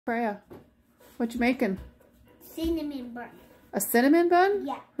Freya, what you making? Cinnamon bun. A cinnamon bun?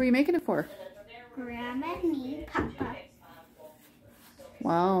 Yeah. Who are you making it for? Grandma, me, Papa.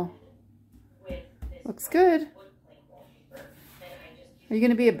 Wow. Looks good. Are you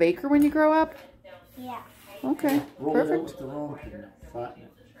going to be a baker when you grow up? Yeah. Okay, Roll it out perfect. with the wrong thing. Flatten it.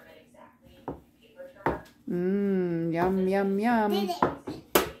 Mmm, yum, yum, yum. Did it.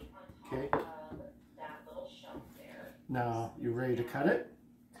 Okay. Now, you ready to cut it?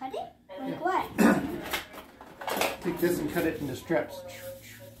 Cut it? Like what? Take this and cut it into strips.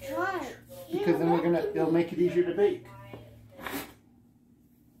 Why? Because then it'll make it easier to bake.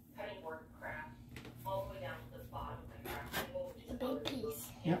 A big piece.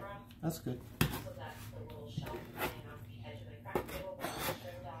 Yep, that's good.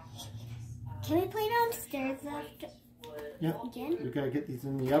 Can we play downstairs after? Yep. Again? We gotta get these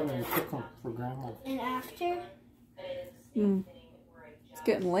in the oven and cook them for Grandma. And after? It's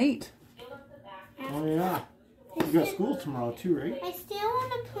getting late. Oh yeah. You got school tomorrow too, right? I still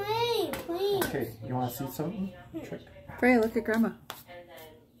want to play, please. Okay, you want to see something? Trick. Freya, look at Grandma.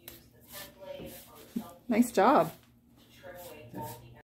 Nice job.